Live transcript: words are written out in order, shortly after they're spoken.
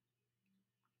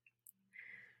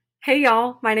Hey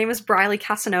y'all, my name is Briley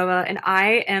Casanova and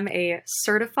I am a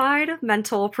certified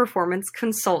mental performance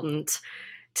consultant.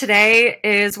 Today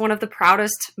is one of the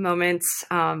proudest moments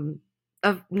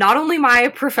of not only my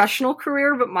professional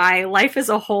career but my life as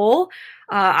a whole.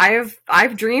 I've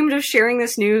dreamed of sharing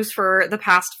this news for the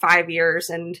past 5 years,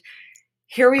 and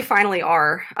here we finally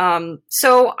are.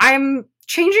 So I'm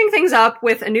changing things up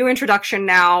with a new introduction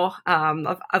now.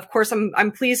 Of course,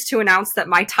 I'm pleased to announce that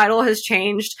my title has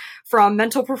changed from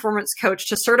mental performance coach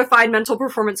to certified mental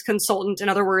performance consultant. In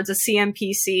other words, a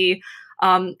CMPC.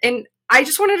 And I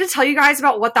just wanted to tell you guys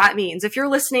about what that means. If you're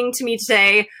listening to me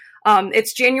today,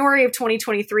 it's January of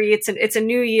 2023. It's a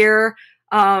new year.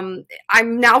 I'm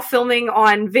now filming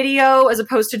on video as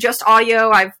opposed to just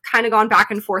audio. I've kind of gone back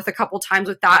and forth a couple times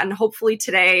with that, and hopefully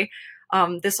today,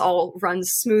 this all runs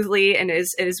smoothly and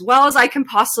is as well as I can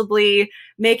possibly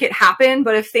make it happen.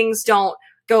 But if things don't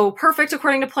go perfect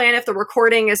according to plan, if the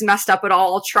recording is messed up at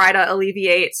all, I'll try to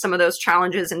alleviate some of those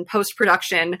challenges in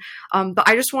post-production. But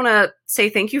I just want to say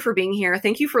thank you for being here.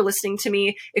 Thank you for listening to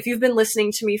me. If you've been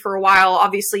listening to me for a while,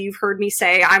 obviously you've heard me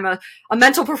say I'm a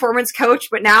mental performance coach,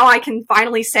 but now I can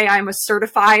finally say I'm a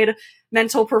certified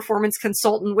mental performance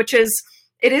consultant, which is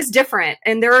it is different,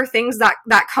 and there are things that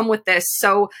come with this.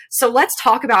 So let's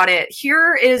talk about it.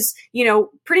 Here is,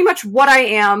 pretty much what I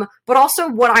am, but also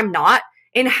what I'm not,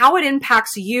 and how it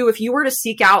impacts you if you were to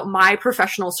seek out my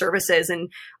professional services. And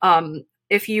even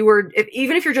if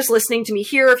you're just listening to me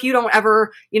here, if you don't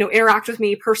ever, interact with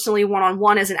me personally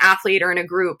one-on-one as an athlete or in a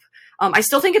group, I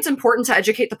still think it's important to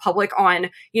educate the public on,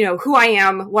 who I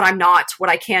am, what I'm not, what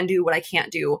I can do, what I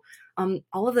can't do,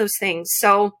 all of those things.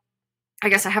 So I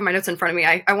guess I have my notes in front of me.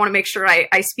 I want to make sure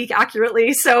I speak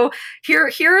accurately. So here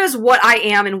is what I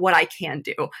am and what I can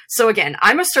do. So again,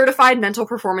 I'm a certified mental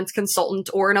performance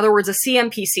consultant, or in other words, a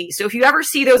CMPC. So if you ever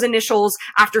see those initials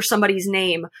after somebody's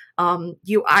name,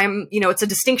 it's a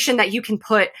distinction that you can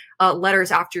put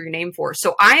letters after your name for.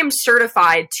 So I am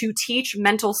certified to teach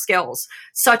mental skills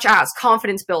such as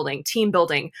confidence building, team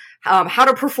building, how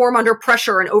to perform under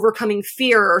pressure and overcoming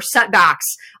fear or setbacks,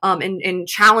 and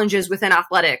challenges within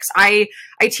athletics. I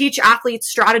teach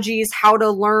athletes strategies, how to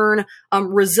learn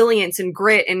resilience and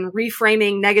grit and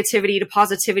reframing negativity to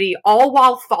positivity, all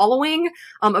while following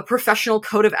a professional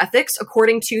code of ethics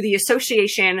according to the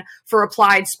Association for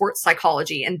Applied Sports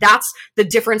Psychology. And that's the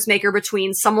difference maker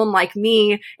between someone like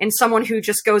me and someone who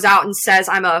just goes out and says,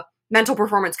 I'm a mental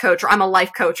performance coach, or I'm a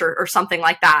life coach, or something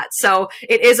like that. So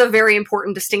it is a very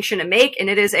important distinction to make, and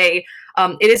it is a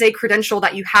credential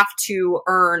that you have to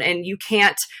earn, and you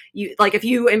can't, if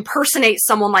you impersonate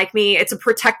someone like me, it's a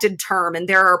protected term, and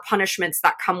there are punishments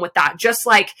that come with that. Just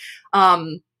like,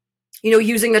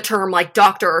 using the term like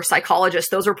doctor or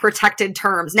psychologist, those are protected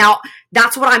terms. Now,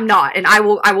 that's what I'm not, and I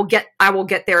will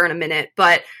get there in a minute,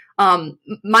 but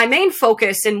my main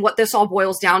focus and what this all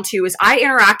boils down to is I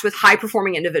interact with high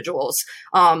performing individuals.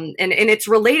 And it's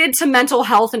related to mental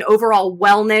health and overall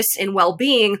wellness and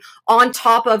well-being, on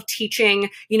top of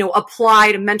teaching,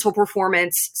 applied mental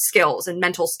performance skills and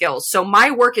mental skills. So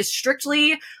my work is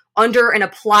strictly under an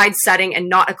applied setting and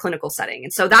not a clinical setting.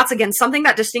 And so that's, again, something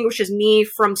that distinguishes me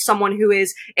from someone who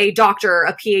is a doctor,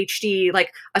 a PhD,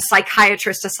 like a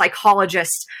psychiatrist, a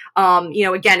psychologist,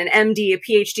 again, an MD, a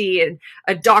PhD, and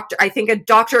a doctor. I think a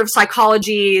doctor of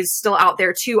psychology is still out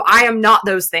there too. I am not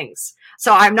those things.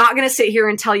 So I'm not going to sit here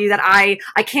and tell you that I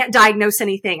can't diagnose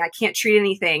anything. I can't treat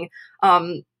anything.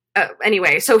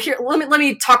 Anyway, so here, let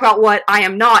me talk about what I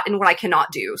am not and what I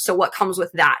cannot do. So what comes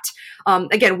with that?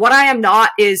 Again, what I am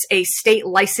not is a state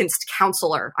licensed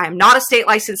counselor. I am not a state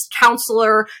licensed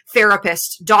counselor,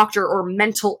 therapist, doctor, or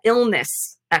mental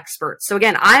illness expert. So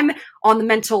again, I'm on the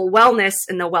mental wellness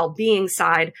and the well-being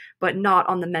side, but not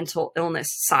on the mental illness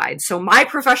side. So my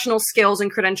professional skills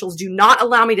and credentials do not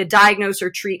allow me to diagnose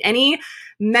or treat any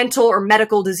mental or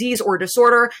medical disease or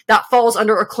disorder that falls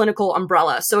under a clinical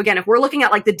umbrella. So again, if we're looking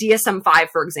at like the DSM-5,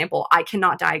 for example, I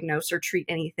cannot diagnose or treat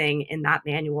anything in that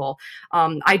manual.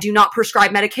 I do not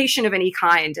prescribe medication of any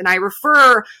kind, and I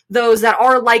refer those that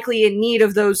are likely in need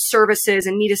of those services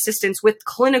and need assistance with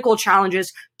clinical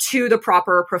challenges to the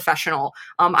proper professional.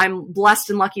 I'm blessed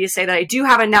and lucky to say that I do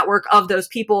have a network of those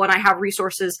people, and I have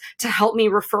resources to help me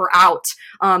refer out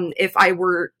if I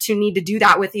were to need to do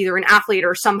that with either an athlete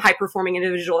or some high performing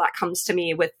individual that comes to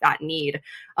me with that need.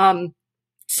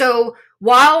 So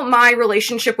while my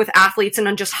relationship with athletes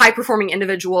and just high performing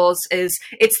individuals it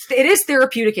is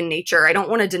therapeutic in nature. I don't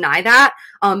want to deny that.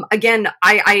 Again,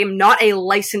 I am not a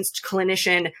licensed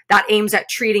clinician that aims at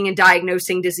treating and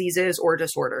diagnosing diseases or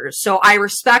disorders. So I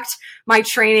respect my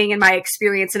training and my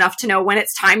experience enough to know when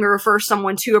it's time to refer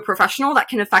someone to a professional that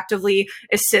can effectively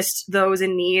assist those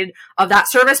in need of that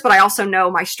service. But I also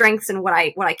know my strengths and what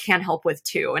I can help with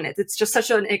too. And it's just such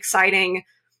an exciting,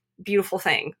 beautiful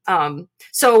thing.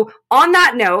 So on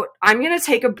that note, I'm going to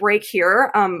take a break here.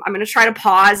 I'm going to try to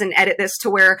pause and edit this to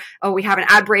where we have an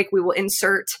ad break. We will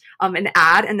insert an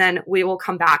ad, and then we will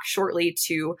come back shortly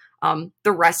to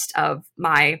the rest of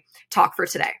my talk for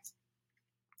today.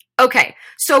 Okay,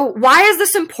 so why is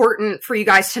this important for you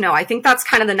guys to know? I think that's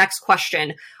kind of the next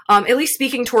question, at least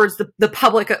speaking towards the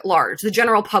public at large, the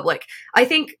general public. I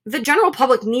think the general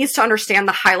public needs to understand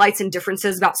the highlights and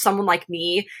differences about someone like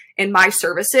me and my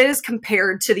services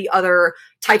compared to the other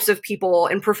types of people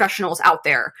and professionals out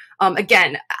there.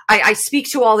 Again, I speak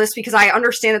to all this because I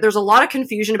understand that there's a lot of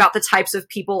confusion about the types of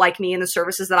people like me and the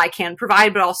services that I can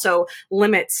provide, but also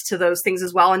limits to those things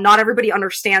as well. And not everybody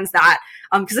understands that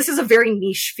because this is a very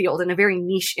niche field and a very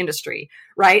niche industry,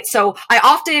 right? So I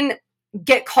often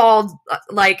get called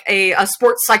like a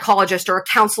sports psychologist or a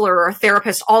counselor or a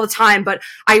therapist all the time, but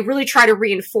I really try to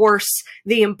reinforce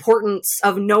the importance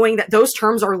of knowing that those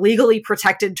terms are legally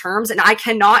protected terms, and I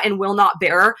cannot and will not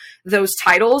bear those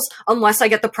titles unless I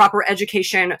get the proper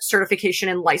education, certification,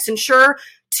 and licensure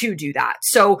to do that.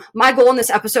 So my goal in this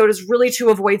episode is really to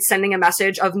avoid sending a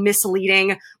message of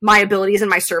misleading my abilities and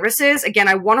my services. Again,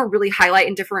 I want to really highlight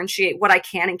and differentiate what I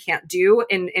can and can't do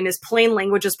in as plain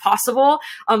language as possible.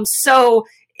 So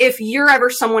if you're ever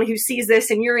someone who sees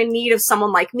this and you're in need of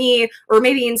someone like me, or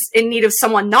maybe in need of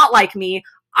someone not like me,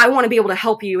 I want to be able to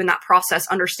help you in that process,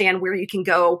 understand where you can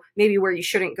go, maybe where you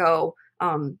shouldn't go,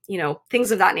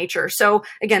 things of that nature. So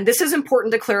again, this is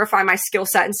important to clarify my skill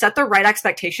set and set the right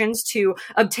expectations to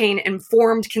obtain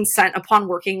informed consent upon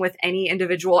working with any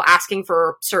individual asking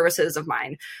for services of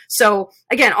mine. So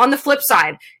again, on the flip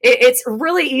side, it's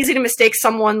really easy to mistake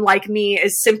someone like me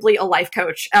as simply a life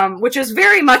coach, which is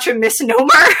very much a misnomer.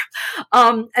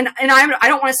 I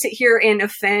don't want to sit here and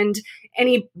offend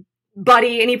any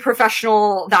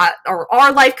professional that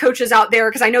are life coaches out there,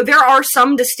 because I know there are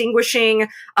some distinguishing,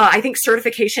 I think,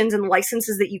 certifications and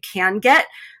licenses that you can get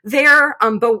there.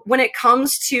 But when it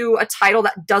comes to a title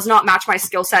that does not match my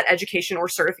skill set, education, or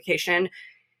certification,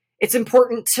 it's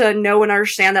important to know and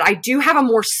understand that I do have a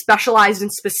more specialized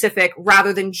and specific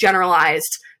rather than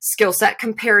generalized skill set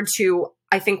compared to,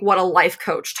 I think, what a life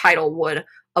coach title would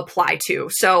apply to.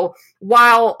 So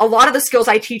while a lot of the skills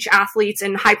I teach athletes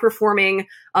and high performing,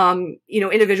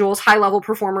 individuals, high level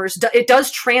performers, it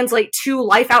does translate to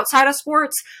life outside of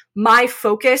sports. My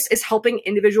focus is helping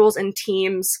individuals and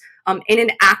teams in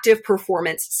an active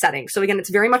performance setting. So again, it's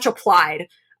very much applied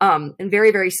and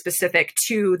very, very specific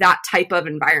to that type of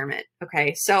environment.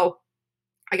 Okay. So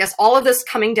I guess all of this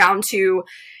coming down to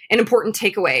an important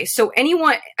takeaway. So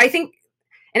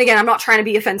and again, I'm not trying to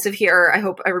be offensive here. I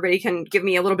hope everybody can give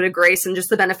me a little bit of grace and just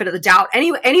the benefit of the doubt.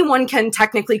 Anyone can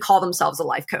technically call themselves a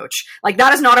life coach. Like,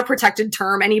 that is not a protected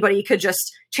term. Anybody could just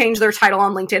change their title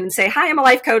on LinkedIn and say, "Hi, I'm a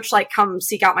life coach. Like, come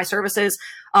seek out my services."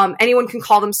 Anyone can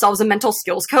call themselves a mental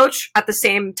skills coach at the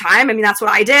same time. I mean, that's what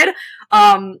I did.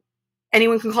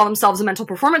 Anyone can call themselves a mental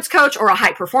performance coach or a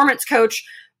high performance coach,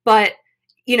 but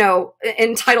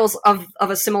in titles of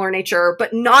a similar nature,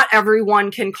 but not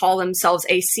everyone can call themselves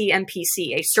a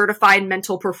CMPC, a Certified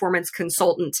Mental Performance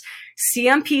Consultant.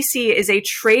 CMPC is a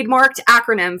trademarked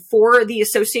acronym for the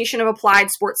Association of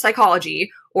Applied Sports Psychology,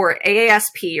 or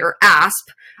AASP, or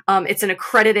ASP. It's an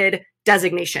accredited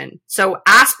designation. So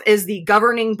ASP is the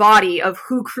governing body of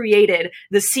who created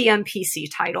the CMPC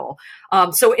title.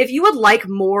 So if you would like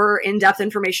more in-depth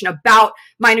information about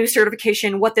my new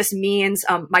certification, what this means,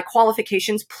 my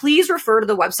qualifications, please refer to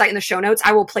the website in the show notes.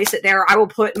 I will place it there. I will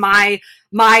put my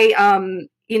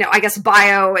I guess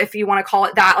bio, if you want to call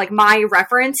it that, like my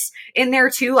reference in there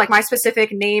too, like my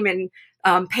specific name and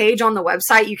page on the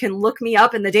website. You can look me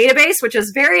up in the database, which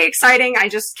is very exciting. I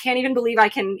just can't even believe I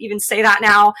can even say that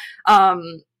now.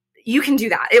 You can do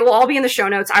that. It will all be in the show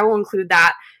notes. I will include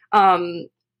that.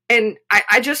 And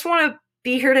I just want to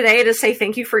be here today to say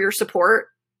thank you for your support.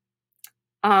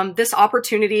 This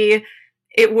opportunity,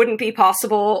 it wouldn't be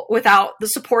possible without the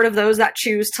support of those that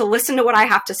choose to listen to what I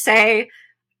have to say.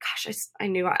 Gosh, I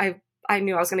knew I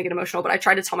was going to get emotional, but I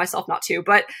tried to tell myself not to.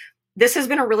 But this has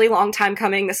been a really long time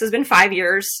coming. This has been 5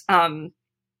 years.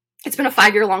 It's been a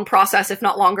 5-year long process, if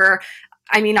not longer.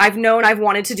 I mean, I've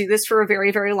wanted to do this for a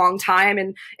very, very long time.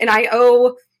 And I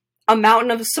owe a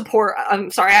mountain of support.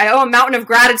 I owe a mountain of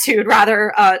gratitude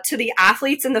rather, to the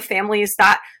athletes and the families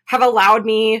that have allowed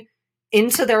me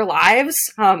into their lives.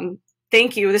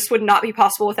 Thank you. This would not be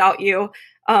possible without you.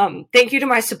 Thank you to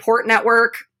my support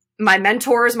network, my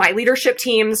mentors, my leadership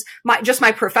teams,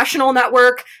 my professional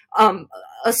network,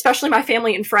 especially my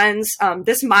family and friends.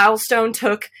 This milestone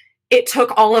took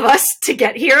all of us to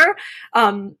get here.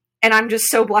 And I'm just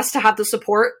so blessed to have the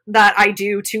support that I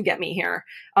do to get me here.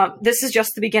 This is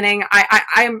just the beginning.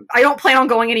 I don't plan on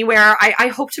going anywhere. I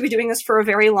hope to be doing this for a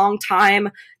very long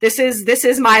time. This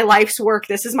is my life's work.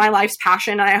 This is my life's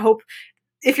passion. And I hope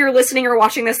if you're listening or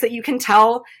watching this, that you can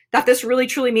tell that this really,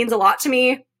 truly means a lot to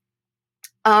me.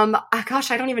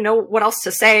 Gosh, I don't even know what else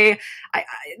to say.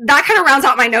 That kind of rounds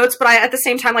out my notes, but at the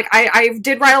same time, like I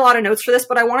did write a lot of notes for this,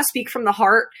 but I want to speak from the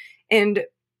heart and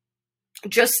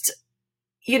just,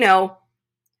 you know,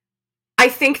 I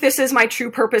think this is my true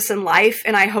purpose in life.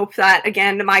 And I hope that,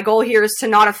 again, my goal here is to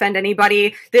not offend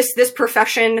anybody. This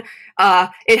profession,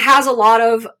 it has a lot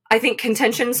of, I think,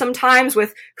 contention sometimes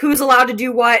with who's allowed to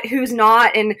do what, who's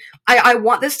not. And I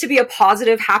want this to be a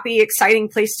positive, happy, exciting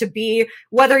place to be.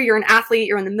 Whether you're an athlete,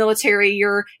 you're in the military,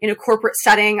 you're in a corporate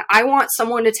setting, I want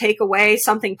someone to take away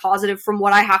something positive from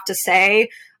what I have to say.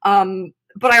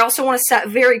 But I also want to set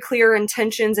very clear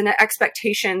intentions and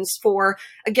expectations for,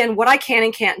 again, what I can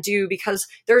and can't do, because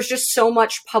there's just so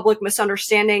much public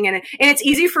misunderstanding. And it's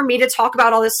easy for me to talk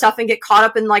about all this stuff and get caught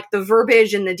up in like the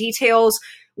verbiage and the details,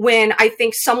 when I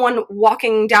think someone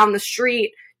walking down the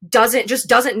street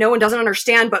doesn't know and doesn't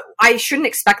understand, but I shouldn't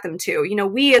expect them to. You know,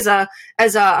 we as a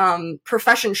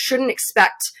profession shouldn't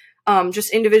expect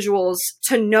just individuals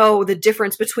to know the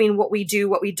difference between what we do,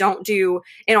 what we don't do,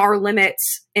 and our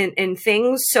limits in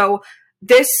things. So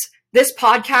this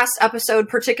podcast episode,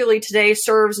 particularly today,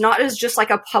 serves not as just like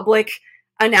a public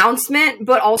announcement,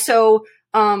 but also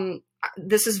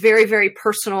this is very, very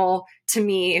personal to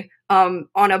me on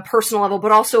a personal level,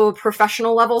 but also a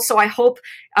professional level. So I hope,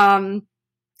 I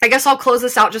guess I'll close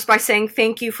this out just by saying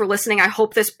thank you for listening. I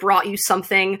hope this brought you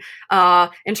something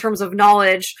in terms of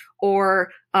knowledge,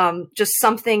 or just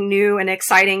something new and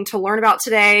exciting to learn about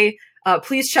today.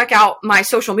 Please check out my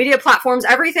social media platforms.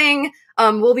 Everything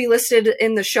will be listed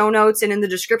in the show notes and in the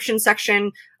description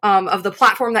section of the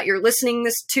platform that you're listening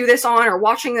to this on or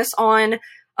watching this on.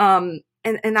 And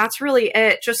that's really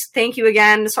it. Just thank you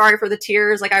again. Sorry for the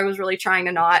tears. Like, I was really trying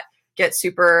to not get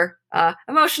super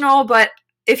emotional, but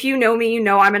if you know me, you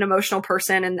know I'm an emotional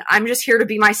person, and I'm just here to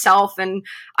be myself. And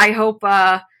I hope,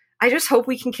 I just hope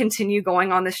we can continue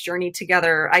going on this journey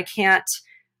together. I can't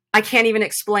even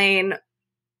explain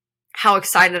how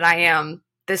excited I am.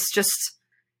 This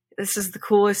is the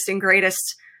coolest and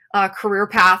greatest career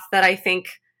path that I think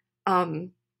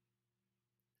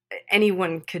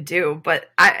anyone could do.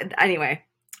 But anyway,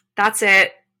 that's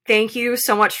it. Thank you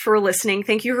so much for listening.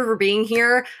 Thank you for being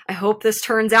here. I hope this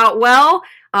turns out well.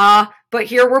 But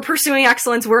here we're pursuing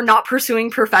excellence. We're not pursuing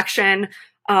perfection.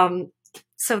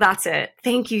 So that's it.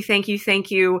 Thank you. Thank you.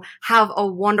 Thank you. Have a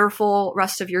wonderful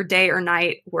rest of your day or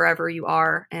night, wherever you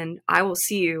are. And I will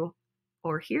see you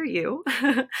or hear you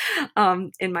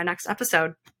in my next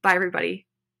episode. Bye, everybody.